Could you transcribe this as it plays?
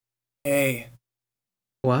Hey,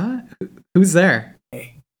 What? Who's there?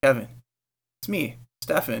 hey, Kevin. It's me,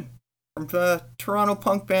 Stefan, from the Toronto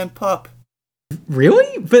punk band Pup.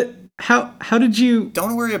 Really? But how did you?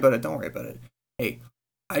 Don't worry about it, don't worry about it. Hey,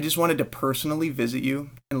 I just wanted to personally visit you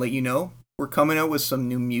and let you know we're coming out with some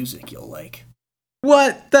new music you'll like.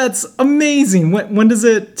 What? That's amazing. When does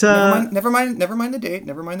it Never mind the date,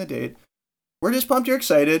 never mind the date. We're just pumped you're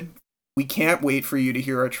excited. We can't wait for you to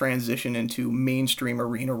hear our transition into mainstream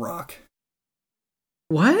arena rock.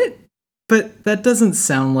 what? But that doesn't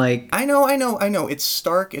sound like. I know. It's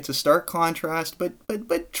a stark contrast,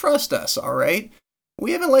 but trust us, all right?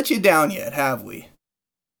 We haven't let you down yet, have we?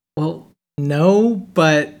 Well, no,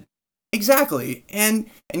 but Exactly. And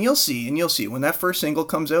you'll see when that first single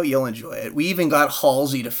comes out, you'll enjoy it. We even got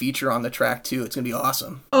Halsey to feature on the track too. It's going to be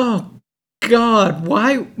awesome. oh god,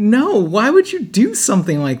 why no? Why would you do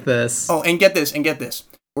something like this? Oh, and get this.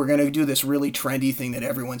 We're going to do this really trendy thing that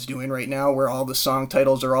everyone's doing right now where all the song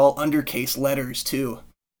titles are all undercase letters too.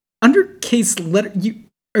 Undercase letter you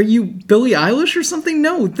are you Billie Eilish or something?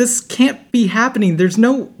 No, this can't be happening. There's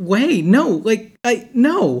no way. No, like I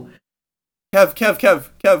no.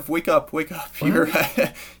 Kev, wake up.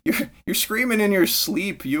 What? You're screaming in your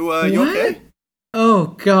sleep. You What? okay?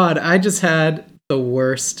 Oh god, I just had the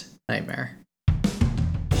worst nightmare.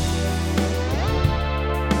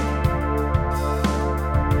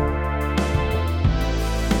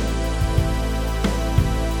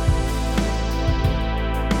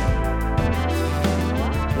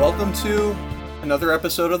 Welcome to another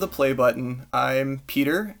episode of the Play Button. I'm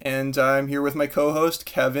Peter, and I'm here with my co-host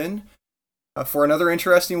Kevin for another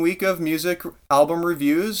interesting week of music album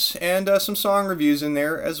reviews and some song reviews in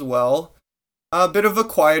there as well. A bit of a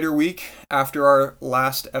quieter week after our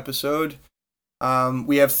last episode.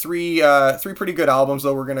 We have three pretty good albums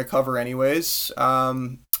though we're going to cover anyways.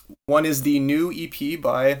 One is the new EP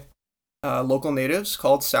by local natives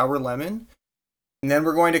called Sour Lemon. And then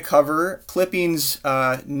we're going to cover Clipping's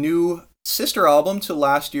new sister album to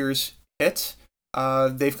last year's hit.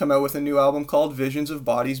 They've come out with a new album called Visions of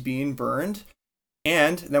Bodies Being Burned.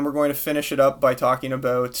 And then we're going to finish it up by talking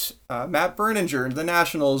about Matt Berninger, the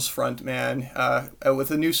Nationals frontman, out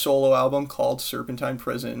with a new solo album called Serpentine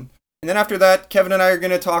Prison. And then after that, Kevin and I are going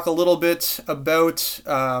to talk a little bit about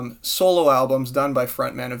solo albums done by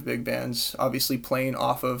frontmen of big bands, obviously playing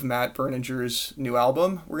off of Matt Berninger's new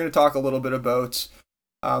album. We're going to talk a little bit about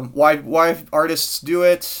why artists do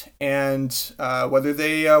it and whether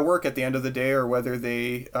they work at the end of the day or whether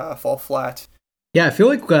they fall flat. Yeah, I feel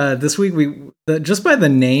like this week just by the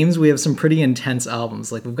names we have some pretty intense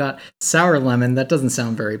albums. Like we've got Sour Lemon, that doesn't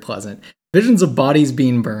sound very pleasant. Visions of Bodies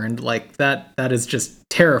Being Burned, like that is just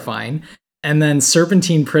terrifying. And then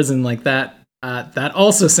Serpentine Prison, like that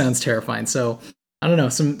also sounds terrifying. So I don't know,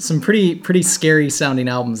 some pretty scary sounding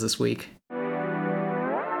albums this week.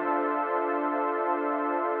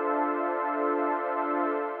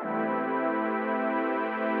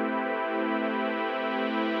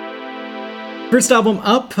 First album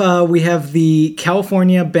up, we have the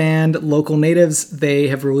California band Local Natives. They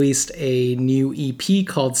have released a new EP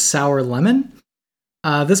called Sour Lemon.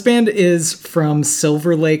 This band is from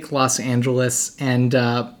Silver Lake, Los Angeles, and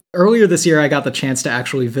earlier this year I got the chance to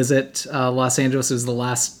actually visit Los Angeles. It was the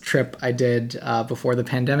last trip I did before the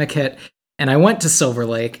pandemic hit, and I went to Silver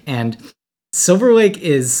Lake, and Silver Lake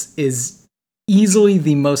is easily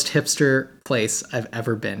the most hipster place I've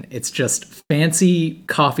ever been. It's just fancy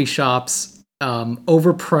coffee shops,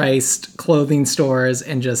 overpriced clothing stores,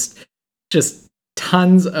 and just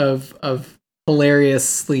tons of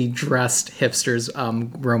hilariously dressed hipsters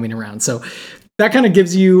roaming around. So that kind of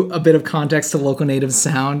gives you a bit of context to Local Natives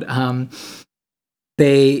sound.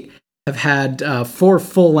 They have had four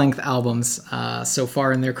full-length albums so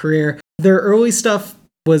far in their career. Their early stuff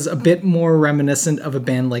was a bit more reminiscent of a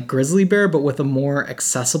band like Grizzly Bear, but with a more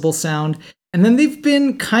accessible sound. And then they've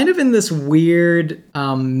been kind of in this weird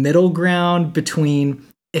middle ground between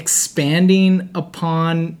expanding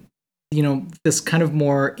upon, this kind of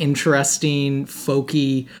more interesting,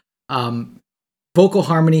 folky, vocal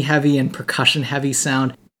harmony heavy and percussion heavy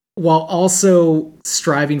sound, while also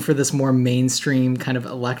striving for this more mainstream kind of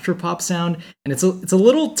electropop sound. And it's a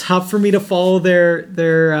little tough for me to follow their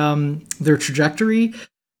trajectory.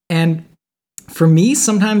 And for me,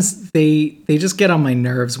 sometimes they just get on my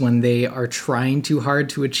nerves when they are trying too hard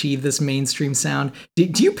to achieve this mainstream sound. Do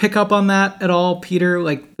you pick up on that at all, Peter?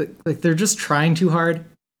 Like they're just trying too hard?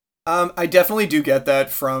 I definitely do get that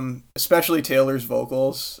from especially Taylor's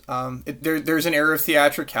vocals. There's an air of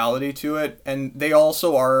theatricality to it, and they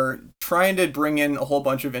also are trying to bring in a whole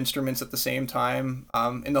bunch of instruments at the same time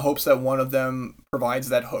in the hopes that one of them provides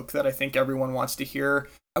that hook that I think everyone wants to hear.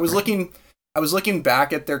 I was looking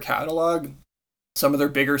back at their catalog, some of their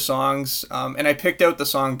bigger songs, and I picked out the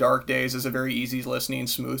song Dark Days as a very easy listening,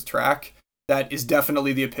 smooth track that is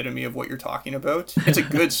definitely the epitome of what you're talking about. It's a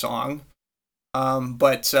good song.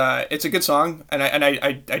 But it's a good song, and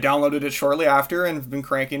I downloaded it shortly after and have been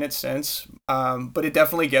cranking it since. But it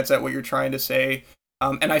definitely gets at what you're trying to say.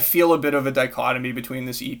 And I feel a bit of a dichotomy between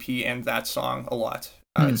this EP and that song a lot.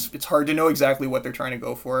 It's hard to know exactly what they're trying to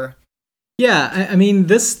go for. Yeah, I mean,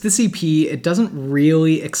 this EP, it doesn't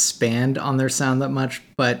really expand on their sound that much,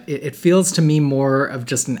 but it feels to me more of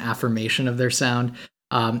just an affirmation of their sound.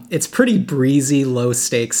 It's pretty breezy, low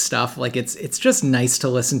stakes stuff. Like it's just nice to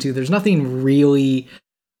listen to. There's nothing really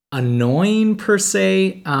annoying per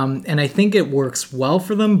se, and I think it works well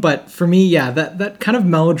for them. But for me, yeah, that kind of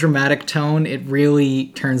melodramatic tone, it really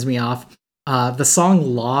turns me off. The song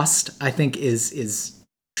 "Lost," I think is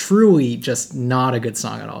truly just not a good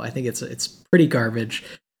song at all. I think it's pretty garbage.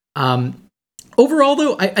 Overall,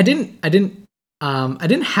 though, I didn't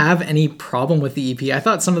have any problem with the EP. I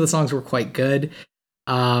thought some of the songs were quite good.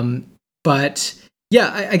 But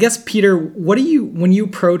yeah, I guess Peter, what do you, when you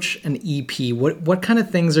approach an EP, what kind of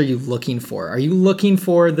things are you looking for? Are you looking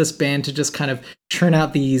for this band to just kind of churn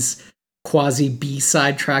out these quasi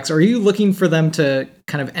B-side tracks, or are you looking for them to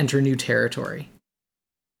kind of enter new territory?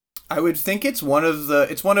 I would think it's one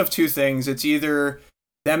of two things. It's either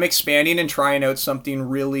them expanding and trying out something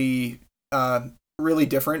really really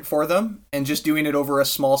different for them and just doing it over a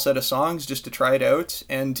small set of songs just to try it out.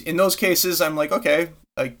 And in those cases, I'm like, okay,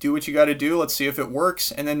 like do what you got to do. Let's see if it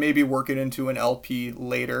works, and then maybe work it into an LP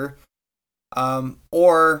later.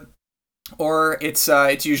 Or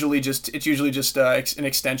it's usually just an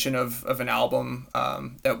extension of an album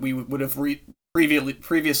that we would have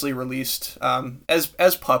previously released,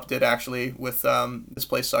 as Pup did actually with This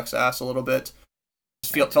Place Sucks Ass a little bit.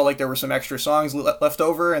 Felt like there were some extra songs left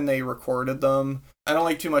over and they recorded them. I don't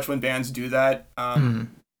like too much when bands do that.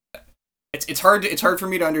 It's hard for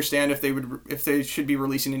me to understand if they should be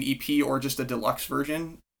releasing an EP or just a deluxe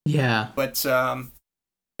version. Yeah, but I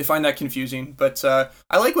find that confusing. But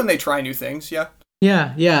I like when they try new things. Yeah.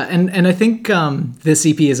 Yeah, and I think this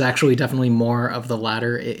EP is actually definitely more of the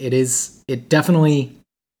latter. It definitely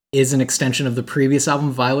is an extension of the previous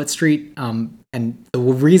album, Violet Street. And the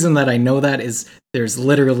reason that I know that is there's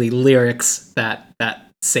literally lyrics that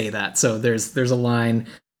say that. So there's a line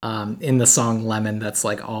in the song Lemon that's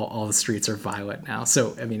like all the streets are violet now.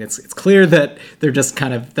 So I mean it's clear that they're just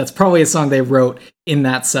kind of, that's probably a song they wrote in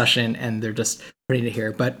that session and they're just putting it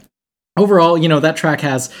here. But overall, that track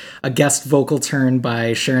has a guest vocal turn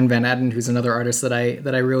by Sharon Van Etten, who's another artist that I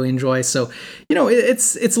really enjoy. So,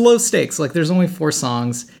 it's low stakes. Like there's only 4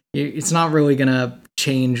 songs. It's not really gonna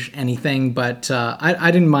change anything, but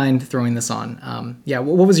I didn't mind throwing this on. Yeah,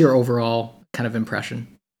 what was your overall kind of impression?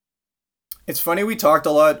 It's funny, we talked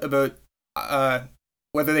a lot about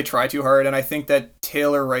whether they try too hard, and I think that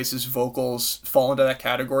Taylor Rice's vocals fall into that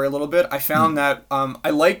category a little bit. I found that I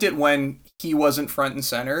liked it when he wasn't front and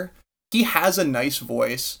center. He has a nice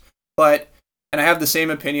voice, and I have the same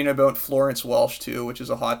opinion about Florence Welch too, which is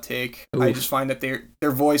a hot take. Oof. I just find that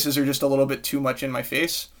their voices are just a little bit too much in my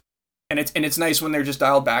face. And it's nice when they're just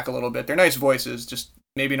dialed back a little bit. They're nice voices, just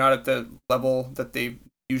maybe not at the level that they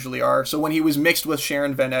usually are. So when he was mixed with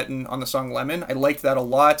Sharon Van Etten on the song Lemon, I liked that a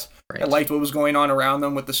lot. Right. I liked what was going on around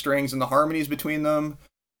them with the strings and the harmonies between them.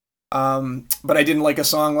 But I didn't like a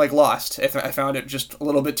song like Lost. I found it just a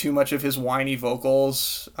little bit too much of his whiny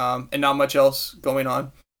vocals, and not much else going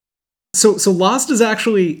on. So Lost is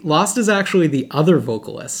actually the other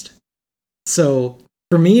vocalist. So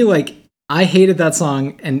for me, like, I hated that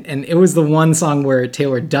song, and it was the one song where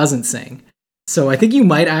Taylor doesn't sing. So I think you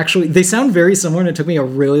might actually, they sound very similar, and it took me a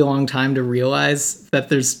really long time to realize that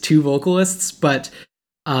there's 2 vocalists, but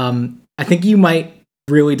I think you might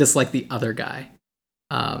really dislike the other guy.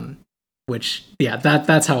 Which, yeah,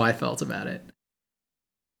 that's how I felt about it.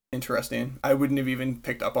 Interesting. I wouldn't have even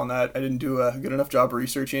picked up on that. I didn't do a good enough job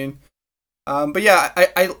researching. But yeah,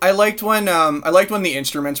 I liked when the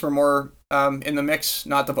instruments were more in the mix,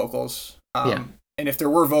 not the vocals. Yeah. And if there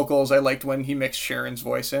were vocals, I liked when he mixed Sharon's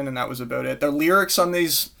voice in, and that was about it. The lyrics on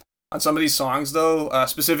some of these songs, though,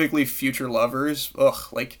 specifically "Future Lovers,"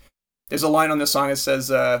 like there's a line on this song that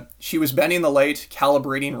says, "She was bending the light,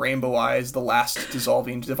 calibrating rainbow eyes, the last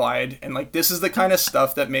dissolving divide," and like this is the kind of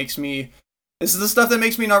stuff that makes me. This is the stuff that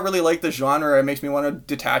makes me not really like the genre. It makes me want to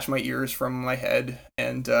detach my ears from my head,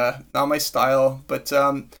 and not my style. But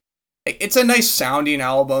it's a nice sounding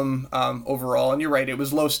album overall. And you're right, it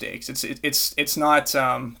was low stakes. It's not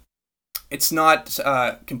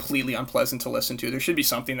completely unpleasant to listen to. There should be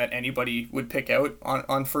something that anybody would pick out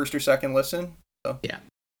on first or second listen. So. Yeah.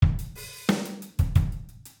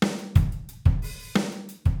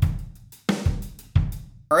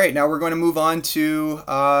 All right, now we're going to move on to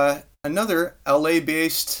another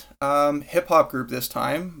LA-based hip hop group this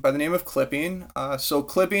time by the name of Clipping. So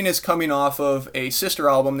Clipping is coming off of a sister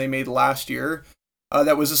album they made last year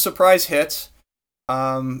that was a surprise hit,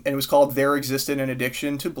 and it was called "There Existed an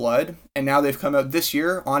Addiction to Blood." And now they've come out this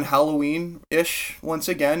year on Halloween-ish once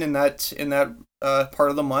again in that part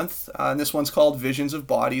of the month. And this one's called "Visions of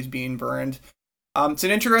Bodies Being Burned." It's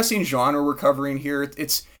an interesting genre we're covering here.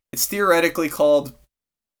 It's theoretically called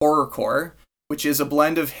horrorcore, which is a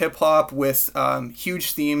blend of hip hop with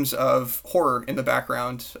huge themes of horror in the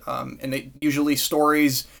background, and they usually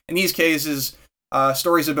stories. In these cases,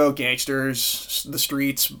 stories about gangsters, the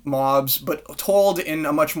streets, mobs, but told in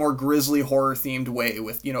a much more grisly horror themed way,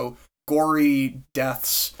 with gory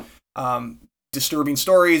deaths, disturbing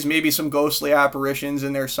stories, maybe some ghostly apparitions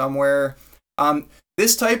in there somewhere.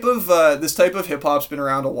 This type of hip hop's been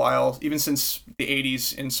around a while, even since the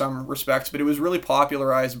 '80s in some respects, but it was really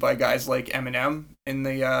popularized by guys like Eminem in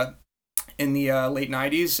the late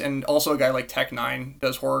 '90s, and also a guy like Tech Nine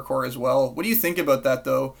does horrorcore as well. What do you think about that,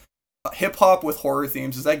 though? Hip hop with horror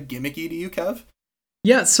themes, is that gimmicky to you, Kev?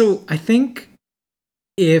 Yeah, so I think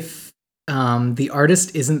if the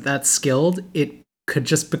artist isn't that skilled, it could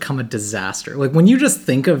just become a disaster. Like when you just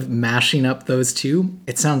think of mashing up those two,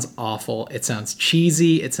 it sounds awful. It sounds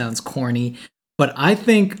cheesy. It sounds corny. But I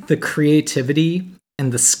think the creativity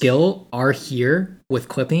and the skill are here with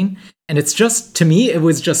Clipping. And it's just, to me, it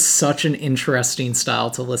was just such an interesting style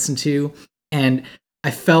to listen to. And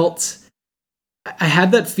I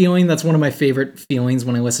had that feeling. That's one of my favorite feelings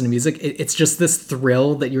when I listen to music. It's just this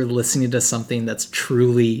thrill that you're listening to something that's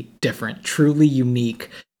truly different, truly unique,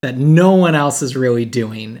 that no one else is really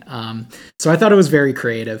doing. So I thought it was very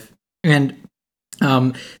creative. And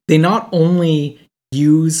they not only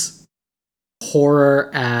use horror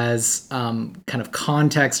as kind of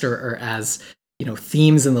context or as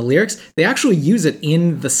themes in the lyrics, they actually use it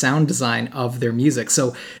in the sound design of their music.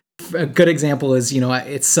 So a good example is,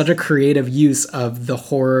 it's such a creative use of the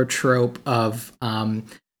horror trope of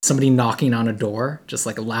somebody knocking on a door, just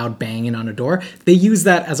like a loud banging on a door. They use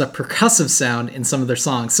that as a percussive sound in some of their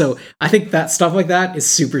songs. So I think that stuff like that is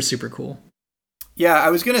super, super cool. Yeah, I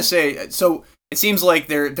was gonna say, so it seems like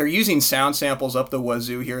they're using sound samples up the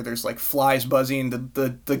wazoo here. There's like flies buzzing,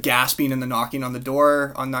 the gasping and the knocking on the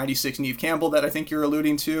door on 96 Neve Campbell that I think you're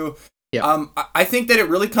alluding to. Yeah. I think that it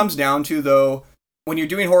really comes down to, though, when you're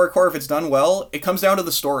doing horrorcore, if it's done well, it comes down to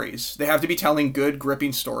the stories. They have to be telling good,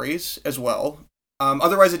 gripping stories as well.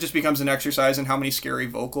 Otherwise, it just becomes an exercise in how many scary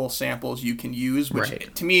vocal samples you can use, which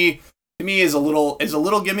right. to me is a little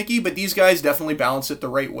gimmicky. But these guys definitely balance it the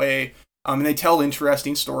right way, and they tell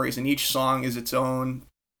interesting stories. And each song is its own.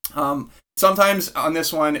 Sometimes on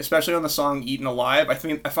this one, especially on the song "Eaten Alive," I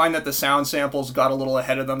find that the sound samples got a little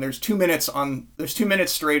ahead of them. There's 2 minutes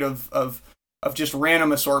straight of just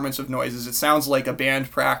random assortments of noises. It sounds like a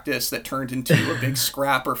band practice that turned into a big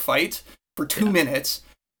scrap or fight for 2 minutes.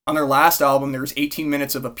 On their last album, there was 18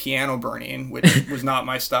 minutes of a piano burning, which was not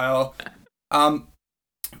my style. But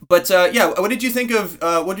what did you think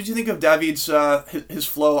of David's his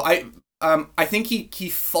flow? I think he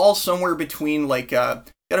falls somewhere between, like, got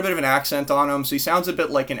a bit of an accent on him, so he sounds a bit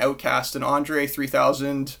like an Outkast, an Andre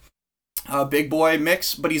 3000 Big Boy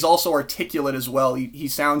mix, but he's also articulate as well. He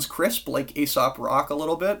sounds crisp, like Aesop Rock a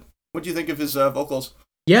little bit. What do you think of his vocals?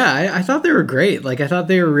 Yeah, I thought they were great. Like, I thought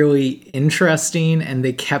they were really interesting, and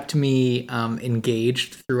they kept me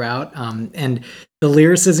engaged throughout. And the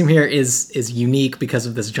lyricism here is unique because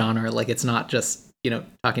of this genre. Like, it's not just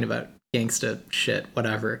talking about gangsta shit,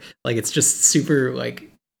 whatever. Like, it's just super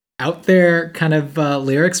like out there kind of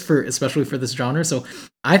lyrics especially for this genre. So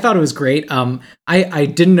I thought it was great. I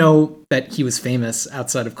didn't know that he was famous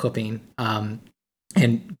outside of Clipping, and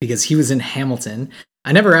because he was in Hamilton.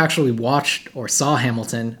 I never actually watched or saw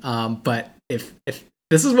Hamilton, but if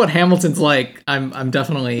this is what Hamilton's like, I'm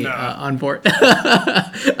definitely on board.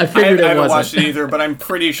 I figured I haven't watched it either, but I'm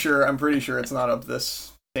pretty sure it's not of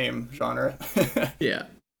this same genre. Yeah.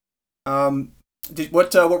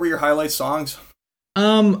 What were your highlight songs?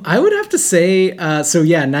 I would have to say,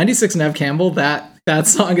 96 Nev Campbell. That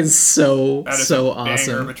song is so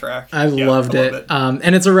awesome. Of a track. I loved it.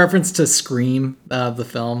 And it's a reference to Scream, the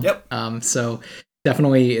film. Yep. So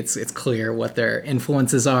definitely it's clear what their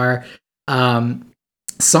influences are.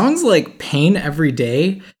 Songs like Pain Every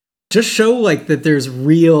Day just show like that there's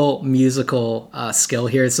real musical skill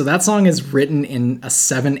here. So that song is written in a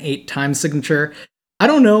 7/8 time signature. I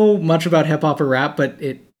don't know much about hip hop or rap, but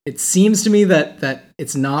it seems to me that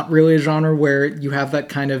it's not really a genre where you have that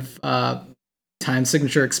kind of time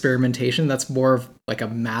signature experimentation. That's more of like a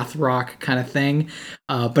math rock kind of thing.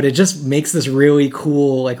 But it just makes this really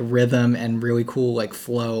cool like rhythm and really cool like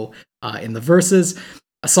flow in the verses.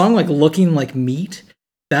 A song like Looking Like Meat,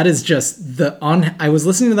 that is just I was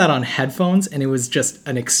listening to that on headphones and it was just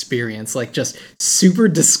an experience, like just super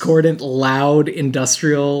discordant, loud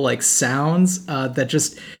industrial like sounds that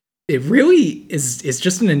just, it really is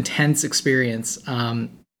just an intense experience.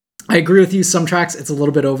 I agree with you. Some tracks, it's a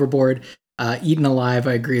little bit overboard. Eaten Alive,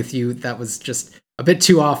 I agree with you. That was just a bit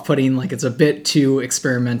too off-putting. Like it's a bit too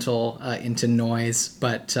experimental into noise.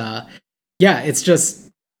 But yeah, it's just,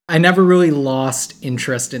 I never really lost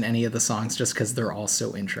interest in any of the songs just because they're all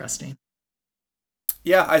so interesting.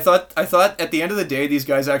 Yeah, I thought at the end of the day, these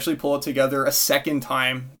guys actually pull it together a second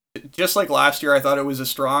time. Just like last year, I thought it was a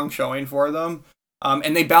strong showing for them.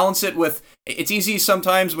 And they balance it with, it's easy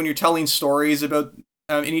sometimes when you're telling stories about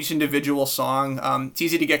in each individual song. It's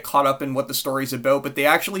easy to get caught up in what the story's about, but they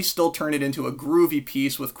actually still turn it into a groovy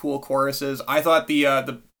piece with cool choruses. I thought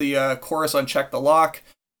the chorus on Check the Lock,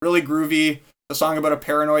 really groovy. The song about a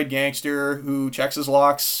paranoid gangster who checks his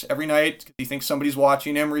locks every night because he thinks somebody's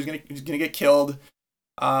watching him or he's gonna get killed.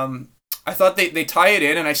 I thought they tie it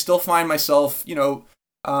in, and I still find myself,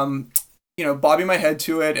 bobbing my head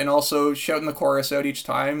to it and also shouting the chorus out each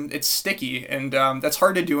time. It's sticky, and that's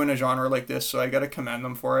hard to do in a genre like this, so I gotta commend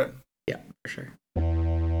them for it. Yeah, for sure.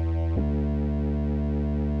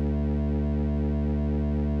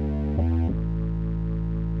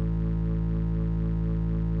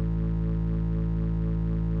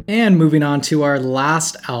 And moving on to our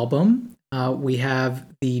last album, we have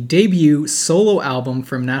the debut solo album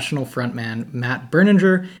from National frontman Matt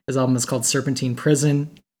Berninger. His album is called Serpentine Prison.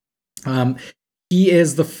 He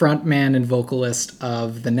is the frontman and vocalist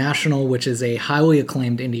of The National, which is a highly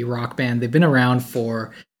acclaimed indie rock band. They've been around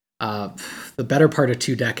for the better part of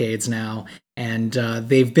 2 decades now, and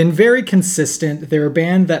they've been very consistent. They're a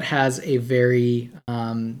band that has a very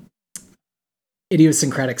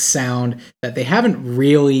idiosyncratic sound that they haven't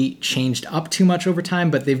really changed up too much over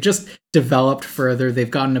time, but they've just developed further.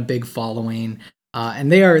 They've gotten a big following,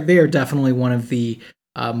 and they are definitely one of the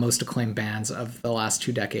most acclaimed bands of the last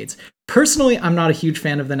 2 decades. Personally, I'm not a huge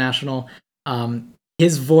fan of The National.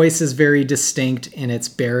 His voice is very distinct in its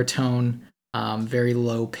baritone, very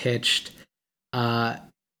low pitched.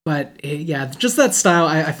 But yeah, just that style,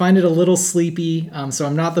 I find it a little sleepy. So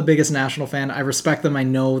I'm not the biggest National fan. I respect them. I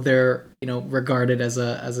know they're regarded as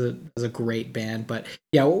a great band. But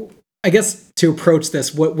yeah, I guess to approach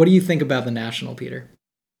this, what do you think about The National, Peter?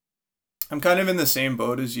 I'm kind of in the same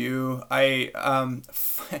boat as you. Every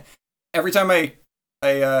time I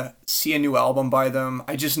see a new album by them,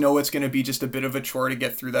 I just know it's going to be just a bit of a chore to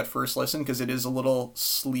get through that first listen because it is a little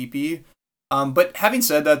sleepy. But having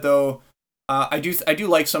said that, though, I do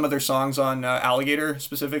like some of their songs on Alligator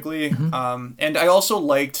specifically, and I also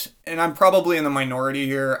liked, and I'm probably in the minority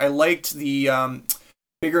here, I liked the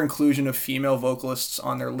bigger inclusion of female vocalists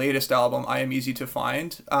on their latest album, I Am Easy to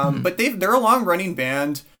Find. But they're a long running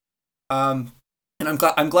band, and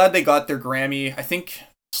I'm glad they got their Grammy. I think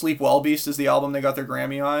Sleep Well Beast is the album they got their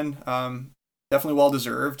Grammy on. Definitely well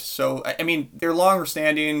deserved. So I mean, they're long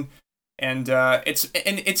standing. And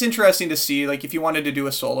it's interesting to see, like, if you wanted to do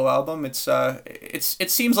a solo album, it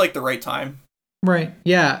seems like the right time. Right.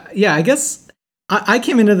 Yeah. I guess I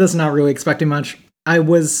came into this not really expecting much. I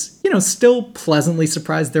was, still pleasantly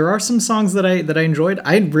surprised. There are some songs that I enjoyed.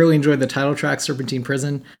 I really enjoyed the title track, Serpentine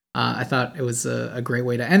Prison. I thought it was a great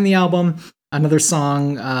way to end the album. Another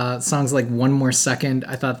song, songs like One More Second,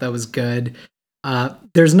 I thought that was good.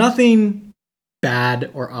 There's nothing bad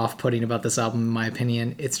or off-putting about this album, in my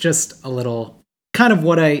opinion. It's just a little kind of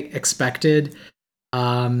what I expected.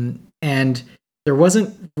 And there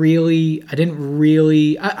wasn't really,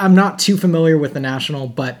 I'm not too familiar with The National,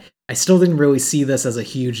 but I still didn't really see this as a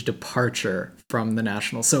huge departure from The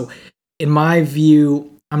National. So in my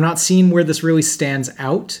view, I'm not seeing where this really stands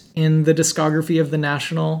out in the discography of The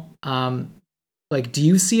National. Do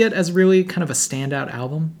you see it as really kind of a standout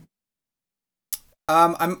album?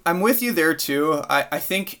 I'm with you there too. I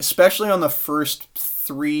think especially on the first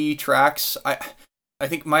 3 tracks, I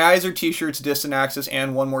think My Eyes Are T-Shirts, Distant Axis,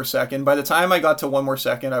 and One More Second. By the time I got to One More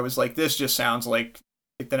Second, I was like, this just sounds like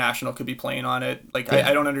The National could be playing on it. Like, yeah.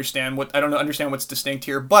 I don't understand what's distinct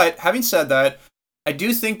here. But having said that, I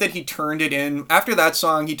do think that he turned it in after that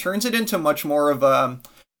song. He turns it into much more of a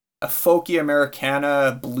folky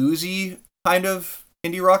Americana bluesy kind of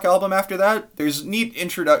indie rock album after that. There's neat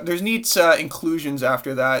inclusions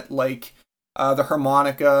after that, like the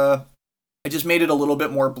harmonica. It just made it a little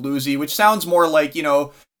bit more bluesy, which sounds more like,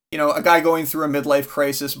 a guy going through a midlife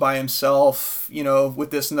crisis by himself,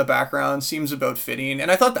 with this in the background seems about fitting.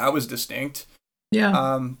 And I thought that was distinct.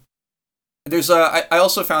 Yeah. I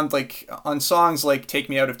also found like on songs like Take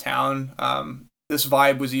Me Out of Town, this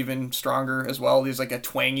vibe was even stronger as well. There's like a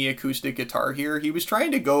twangy acoustic guitar here. He was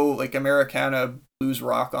trying to go like Americana blues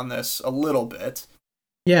rock on this a little bit.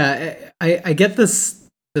 Yeah, I get this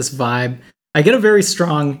vibe. I get a very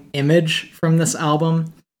strong image from this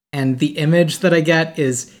album, and the image that I get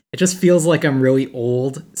is it just feels like I'm really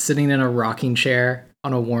old sitting in a rocking chair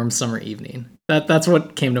on a warm summer evening. That's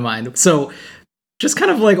what came to mind. So just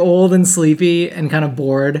kind of like old and sleepy and kind of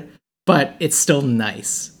bored, but it's still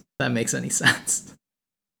nice. If that makes any sense.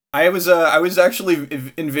 I was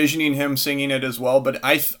actually envisioning him singing it as well, but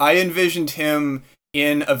I envisioned him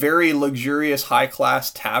in a very luxurious high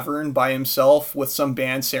class tavern by himself with some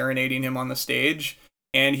band serenading him on the stage,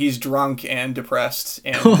 and he's drunk and depressed,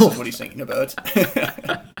 and this is what he's singing about.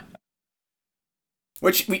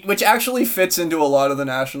 which actually fits into a lot of the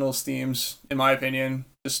Nationals themes, in my opinion.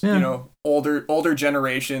 Just older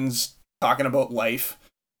generations talking about life.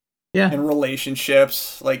 Yeah. And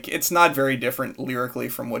relationships. Like, it's not very different lyrically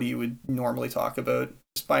from what he would normally talk about,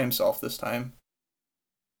 just by himself this time.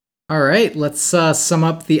 All right, let's sum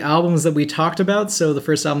up the albums that we talked about. So the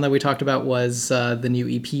first album that we talked about was the new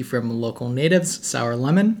EP from Local Natives, Sour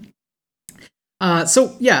Lemon.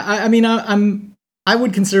 I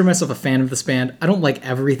would consider myself a fan of this band. I don't like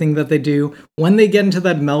everything that they do. When they get into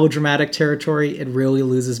that melodramatic territory, it really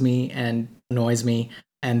loses me and annoys me.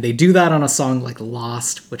 And they do that on a song like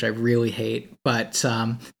Lost, which I really hate. But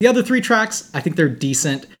the other 3 tracks, I think they're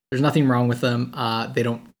decent. There's nothing wrong with them. They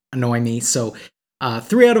don't annoy me. So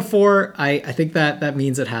 3 out of 4, I think that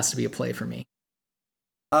means it has to be a play for me.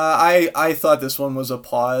 I thought this one was a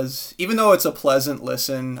pause. Even though it's a pleasant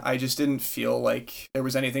listen, I just didn't feel like there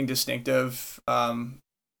was anything distinctive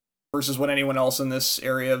versus what anyone else in this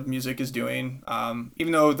area of music is doing.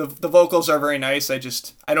 Even though the vocals are very nice,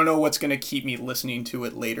 I don't know what's going to keep me listening to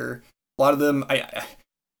it later. A lot of them,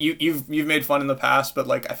 you've made fun in the past, but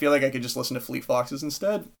like I feel like I could just listen to Fleet Foxes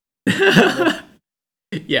instead.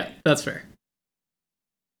 Yeah, that's fair.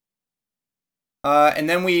 And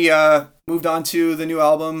then we moved on to the new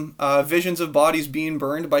album, Visions of Bodies Being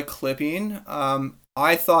Burned by Clipping.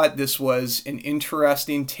 I thought this was an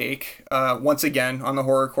interesting take, once again, on the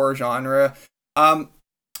horrorcore genre. I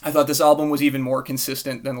thought this album was even more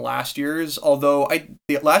consistent than last year's, although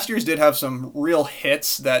last year's did have some real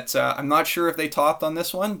hits that I'm not sure if they topped on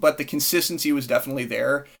this one, but the consistency was definitely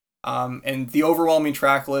there. And the overwhelming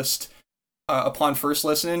track list, upon first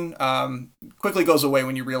listen, quickly goes away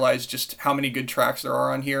when you realize just how many good tracks there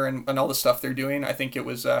are on here and all the stuff they're doing. I think it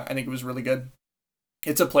was really good.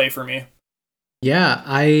 It's a play for me. Yeah,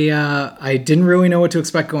 I didn't really know what to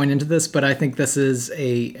expect going into this, but I think this is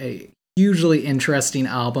a hugely interesting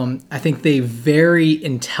album. I think they very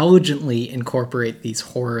intelligently incorporate these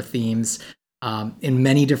horror themes in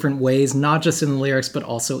many different ways, not just in the lyrics, but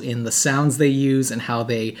also in the sounds they use and how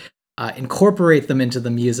they incorporate them into the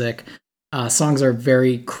music. Songs are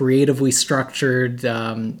very creatively structured,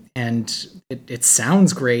 and it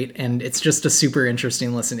sounds great, and it's just a super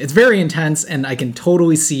interesting listen. It's very intense, and I can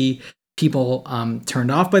totally see people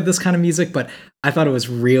turned off by this kind of music, but I thought it was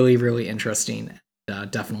really, really interesting.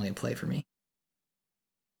 Definitely a play for me.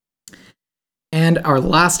 And our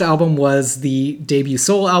last album was the debut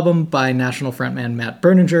solo album by national frontman Matt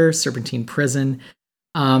Berninger, Serpentine Prison.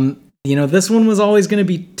 This one was always going to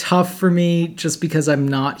be tough for me just because I'm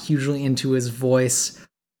not hugely into his voice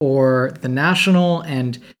or the National,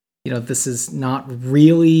 and this is not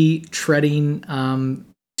really treading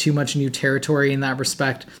too much new territory in that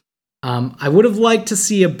respect. I would have liked to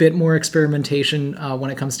see a bit more experimentation when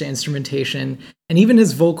it comes to instrumentation and even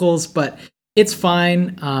his vocals, but it's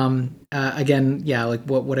fine. Again, yeah, like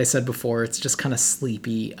what I said before, it's just kind of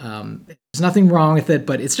sleepy. There's nothing wrong with it,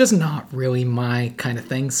 but it's just not really my kind of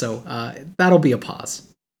thing. So that'll be a pause.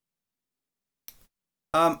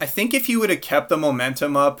 I think if you would have kept the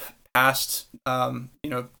momentum up past,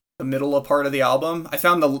 the middle of part of the album, I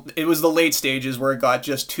found it was the late stages where it got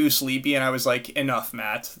just too sleepy, and I was like, enough,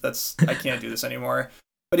 Matt. I can't do this anymore.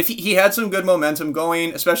 But if he had some good momentum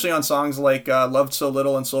going, especially on songs like Loved So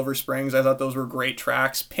Little and Silver Springs, I thought those were great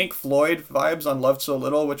tracks. Pink Floyd vibes on Loved So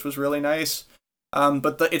Little, which was really nice.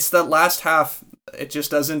 But it's that last half, it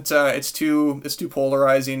just doesn't, it's too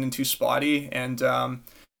polarizing and too spotty. And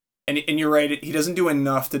you're right, he doesn't do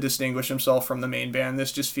enough to distinguish himself from the main band.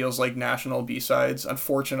 This just feels like National B-sides,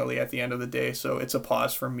 unfortunately, at the end of the day. So it's a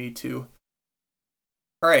pause for me too.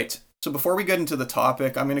 All right. So before we get into the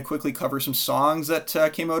topic, I'm going to quickly cover some songs that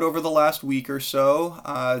came out over the last week or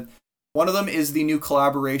so. One of them is the new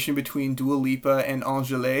collaboration between Dua Lipa and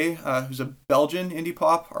Angèle, who's a Belgian indie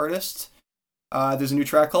pop artist. There's a new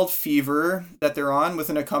track called Fever that they're on with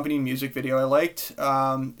an accompanying music video I liked.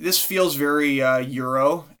 This feels very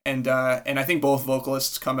Euro, and I think both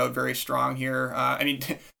vocalists come out very strong here. I mean,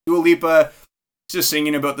 Dua Lipa is just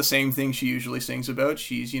singing about the same thing she usually sings about.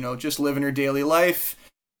 She's, just living her daily life,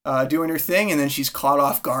 doing her thing, and then she's caught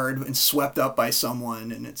off guard and swept up by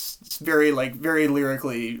someone, and it's very very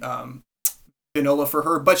lyrically vanilla for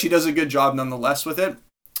her, but she does a good job nonetheless with it.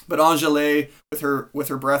 But Angèle, with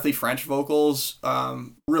her breathy French vocals,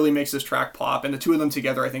 really makes this track pop, and the two of them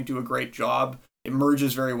together, I think, do a great job. It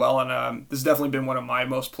merges very well, and this has definitely been one of my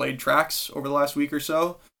most played tracks over the last week or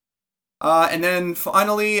so. And then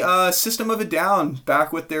finally, System of a Down,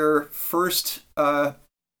 back with their first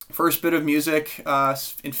bit of music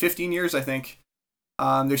in 15 years, I think.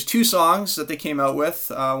 There's two songs that they came out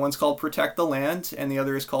with. One's called Protect the Land, and the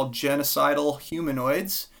other is called Genocidal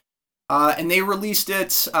Humanoids. And they released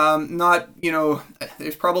it,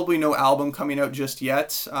 there's probably no album coming out just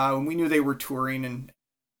yet. We knew they were touring and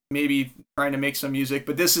maybe trying to make some music,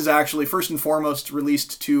 but this is actually first and foremost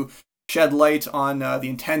released to shed light on the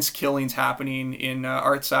intense killings happening in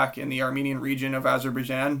Artsakh in the Armenian region of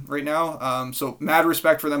Azerbaijan right now. So mad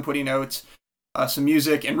respect for them putting out some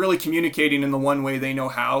music and really communicating in the one way they know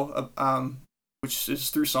how, which is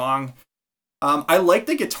through song. I like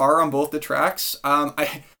the guitar on both the tracks.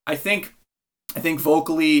 I think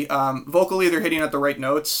vocally they're hitting at the right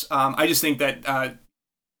notes. I just think that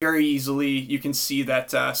very easily you can see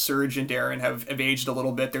that Serge and Darren have aged a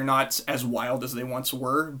little bit. They're not as wild as they once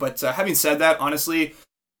were. But having said that, honestly,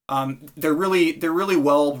 they're really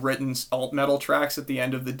well written alt metal tracks at the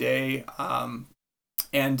end of the day.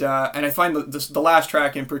 And I find the last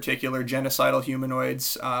track in particular, Genocidal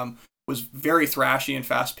Humanoids, was very thrashy and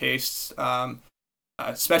fast paced.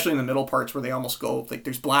 Especially in the middle parts where they almost go like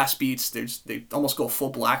there's blast beats, they almost go full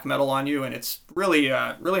black metal on you, and it's really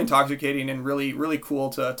intoxicating and really cool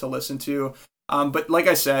to listen to. But like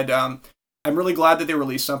I said, I'm really glad that they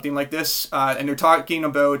released something like this, and they're talking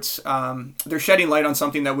about they're shedding light on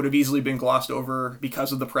something that would have easily been glossed over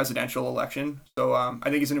because of the presidential election. So I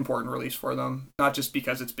think it's an important release for them, not just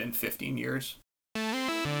because it's been 15 years.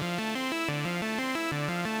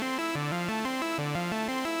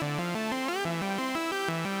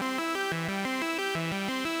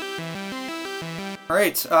 All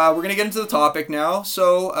right, we're going to get into the topic now.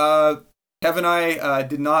 So, Kev and I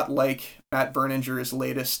did not like Matt Berninger's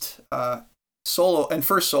latest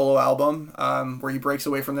first solo album, where he breaks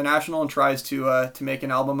away from the National and tries to make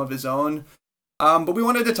an album of his own. But we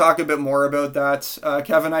wanted to talk a bit more about that.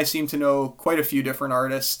 Kev and I seem to know quite a few different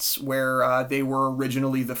artists where they were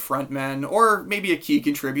originally the frontman or maybe a key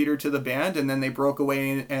contributor to the band, and then they broke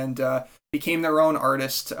away and became their own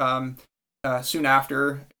artist soon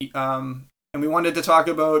after. And we wanted to talk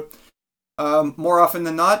about, more often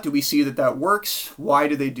than not, do we see that works? Why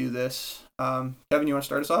do they do this? Kevin, you want to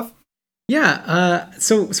start us off? Yeah.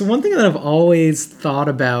 So one thing that I've always thought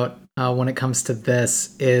about when it comes to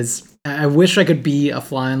this is I wish I could be a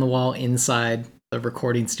fly on the wall inside the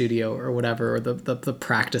recording studio or whatever, or the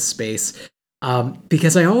practice space,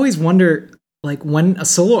 because I always wonder, like, when a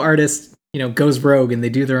solo artist goes rogue and they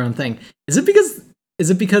do their own thing, is it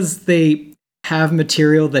because they have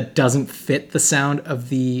material that doesn't fit the sound of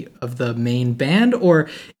the main band, or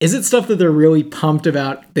is it stuff that they're really pumped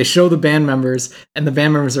about? They show the band members and the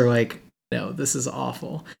band members are like, no, this is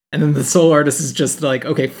awful, and then the solo artist is just like,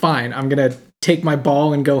 okay, fine, I'm gonna take my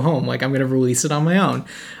ball and go home, like I'm gonna release it on my own.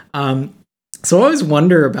 So I always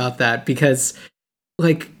wonder about that, because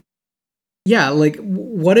what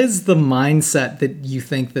is the mindset that you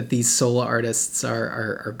think that these solo artists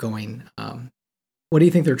are going? What do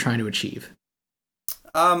you think they're trying to achieve?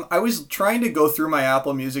 I was trying to go through my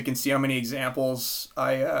Apple Music and see how many examples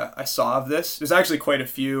I saw of this. There's actually quite a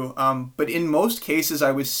few, but in most cases,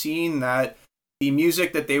 I was seeing that the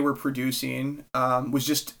music that they were producing was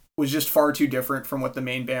just far too different from what the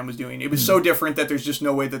main band was doing. It was so different that there's just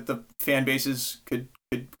no way that the fan bases could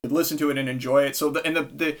listen to it and enjoy it. So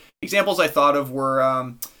the examples I thought of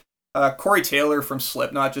were Corey Taylor from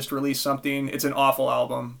Slipknot just released something. It's an awful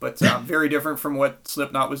album, but very different from what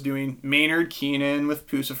Slipknot was doing. Maynard Keenan with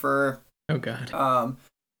Pucifer. Oh, God.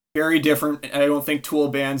 Very different. I don't think Tool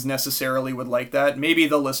bands necessarily would like that. Maybe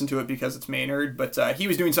they'll listen to it because it's Maynard, but he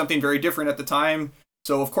was doing something very different at the time.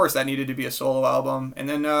 So, of course, that needed to be a solo album. And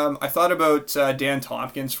then I thought about Dan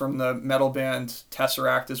Tompkins from the metal band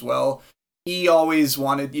Tesseract as well. He always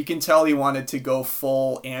you can tell he wanted to go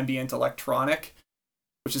full ambient electronic,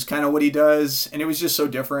 which is kind of what he does, and it was just so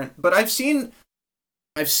different. But I've seen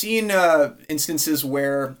instances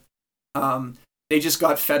where They just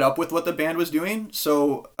got fed up with what the band was doing.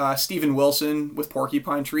 So Steven Wilson with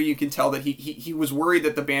Porcupine Tree, you can tell that he was worried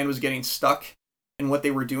that the band was getting stuck in what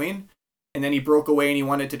they were doing. And then he broke away and he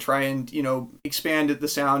wanted to try and, expand the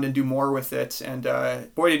sound and do more with it. And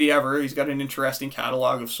boy, did he ever. He's got an interesting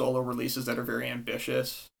catalog of solo releases that are very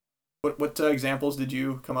ambitious. What examples did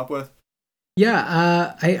you come up with?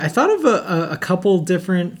 Yeah, I thought of a couple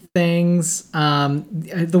different things.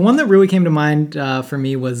 The one that really came to mind for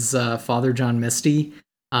me was Father John Misty.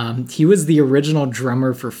 He was the original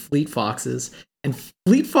drummer for Fleet Foxes, and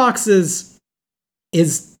Fleet Foxes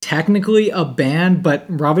is technically a band, but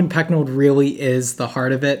Robin Pecknold really is the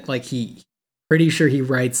heart of it. Like pretty sure he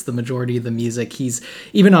writes the majority of the music. He's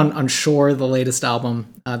even on Shore, the latest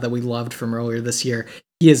album that we loved from earlier this year.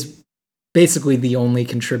 He is basically the only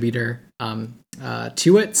contributor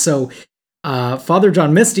to it. So Father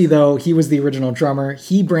John Misty, though, he was the original drummer.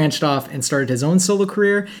 He branched off and started his own solo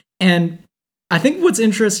career. And I think what's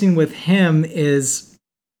interesting with him is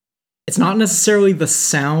it's not necessarily the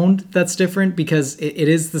sound that's different, because it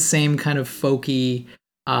is the same kind of folky,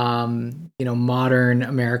 modern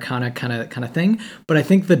Americana kind of thing. But I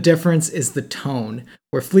think the difference is the tone,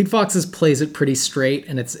 where Fleet Foxes plays it pretty straight,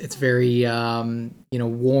 and it's very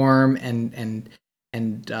warm and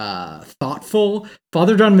thoughtful.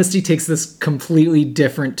 Father John Misty takes this completely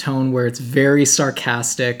different tone where it's very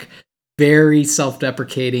sarcastic, very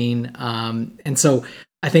self-deprecating, and so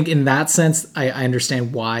I think in that sense, I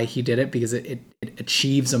understand why he did it, because it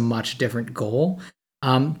achieves a much different goal.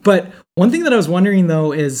 But one thing that I was wondering,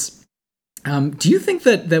 though, is do you think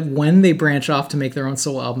that when they branch off to make their own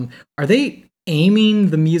solo album, are they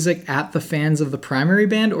aiming the music at the fans of the primary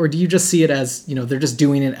band, or do you just see it as, they're just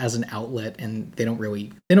doing it as an outlet and they don't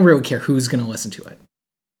really care who's going to listen to it?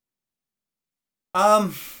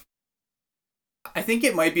 I think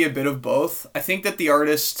it might be a bit of both. I think that the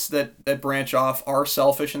artists that branch off are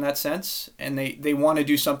selfish in that sense, and they want to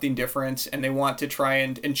do something different, and they want to try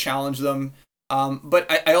and challenge them.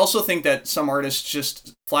 But I also think that some artists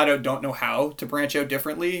just flat out don't know how to branch out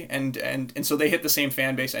differently, and so they hit the same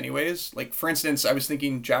fan base anyways. Like, for instance, I was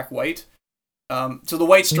thinking Jack White. So the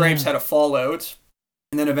White Stripes had a fallout,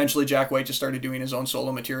 and then eventually Jack White just started doing his own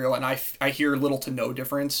solo material, and I hear little to no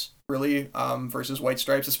difference, really, versus White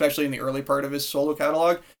Stripes, especially in the early part of his solo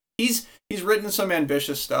catalog. He's written some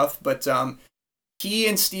ambitious stuff, but he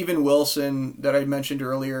and Steven Wilson, that I mentioned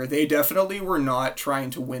earlier, they definitely were not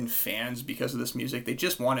trying to win fans because of this music. They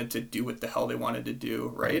just wanted to do what the hell they wanted to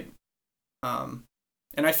do, right? And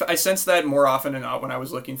I sensed that more often than not when I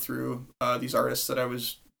was looking through these artists that I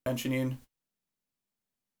was mentioning.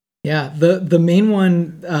 Yeah, the main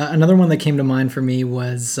one, another one that came to mind for me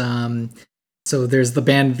was, so there's the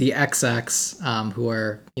band The XX, who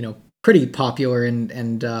are, pretty popular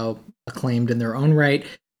and acclaimed in their own right.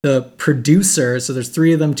 The producer, so there's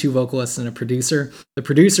three of them, two vocalists and a producer. The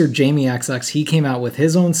producer, Jamie XX, he came out with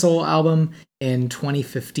his own solo album in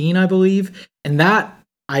 2015, I believe. And that,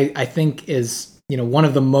 I think, is, one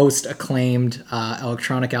of the most acclaimed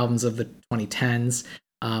electronic albums of the 2010s.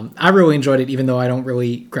 I really enjoyed it, even though I don't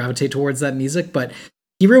really gravitate towards that music. But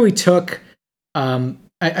he really took,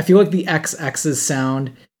 I feel like the XX's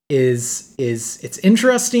sound is it's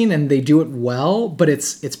interesting and they do it well, but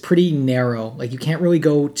it's pretty narrow. Like, you can't really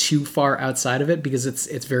go too far outside of it because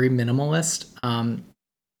it's very minimalist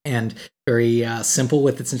and very simple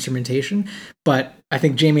with its instrumentation. But I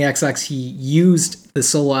think Jamie XX, he used the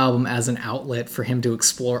solo album as an outlet for him to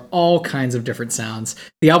explore all kinds of different sounds.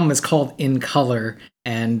 The album is called In Color,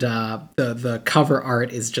 and the cover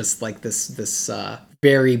art is just like this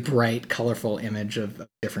very bright, colorful image of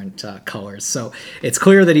different colors. So it's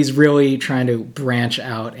clear that he's really trying to branch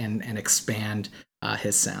out and expand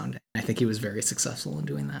his sound. I think he was very successful in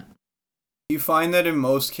doing that. You find that in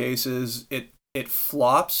most cases it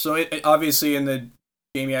flops. So it obviously in the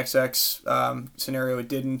Jamie XX scenario it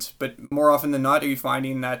didn't, but more often than not, are you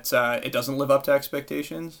finding that it doesn't live up to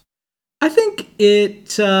expectations? I think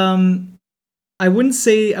it. I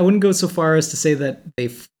wouldn't go so far as to say that they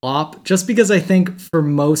flop, just because I think for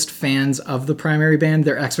most fans of the primary band,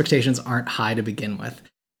 their expectations aren't high to begin with.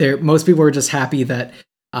 Most people are just happy that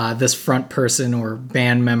this front person or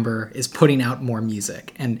band member is putting out more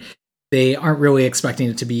music, and they aren't really expecting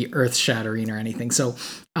it to be earth-shattering or anything. So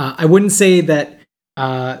I wouldn't say that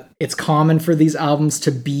it's common for these albums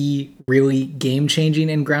to be really game-changing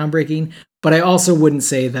and groundbreaking, but I also wouldn't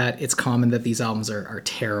say that it's common that these albums are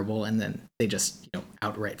terrible and then they just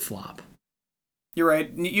outright flop. You're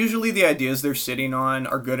right. Usually the ideas they're sitting on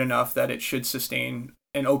are good enough that it should sustain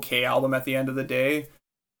an okay album at the end of the day.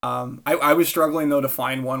 I was struggling, though, to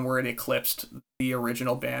find one where it eclipsed the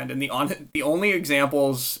original band. And the only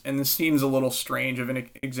examples, and this seems a little strange of an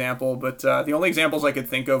example, but the only examples I could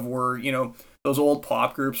think of were, you know, those old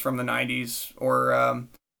pop groups from the 90s, or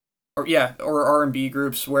R&B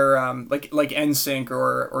groups where like NSYNC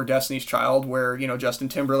or Destiny's Child, where, you know, Justin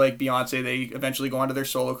Timberlake, Beyonce, they eventually go on to their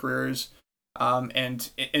solo careers, and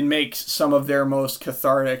make some of their most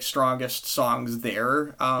cathartic, strongest songs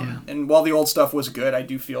there. And while the old stuff was good, I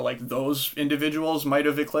do feel like those individuals might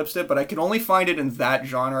have eclipsed it, but I could only find it in that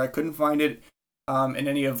genre. I couldn't find it in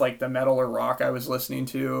any of like the metal or rock I was listening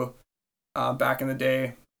to back in the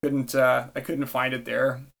day. I couldn't find it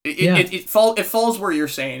there. It falls where you're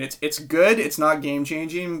saying. It's good. It's not game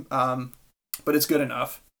changing, but it's good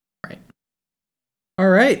enough. Right. All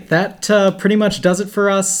right, that pretty much does it for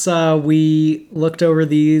us. We looked over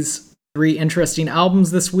these 3 interesting albums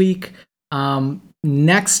this week.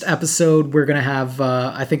 Next episode, we're going to have,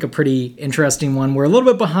 I think, a pretty interesting one. We're a little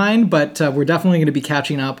bit behind, but we're definitely going to be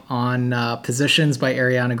catching up on Positions by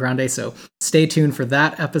Ariana Grande, so stay tuned for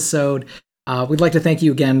that episode. We'd like to thank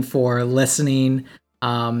you again for listening,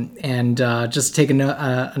 and just take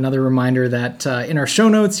another reminder that in our show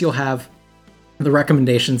notes, you'll have the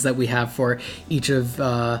recommendations that we have for each of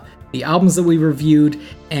the albums that we reviewed,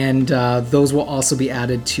 and those will also be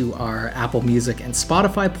added to our Apple Music and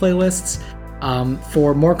Spotify playlists.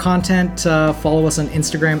 For more content, follow us on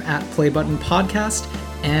Instagram at PlayButtonPodcast,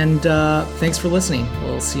 and thanks for listening.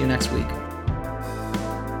 We'll see you next week.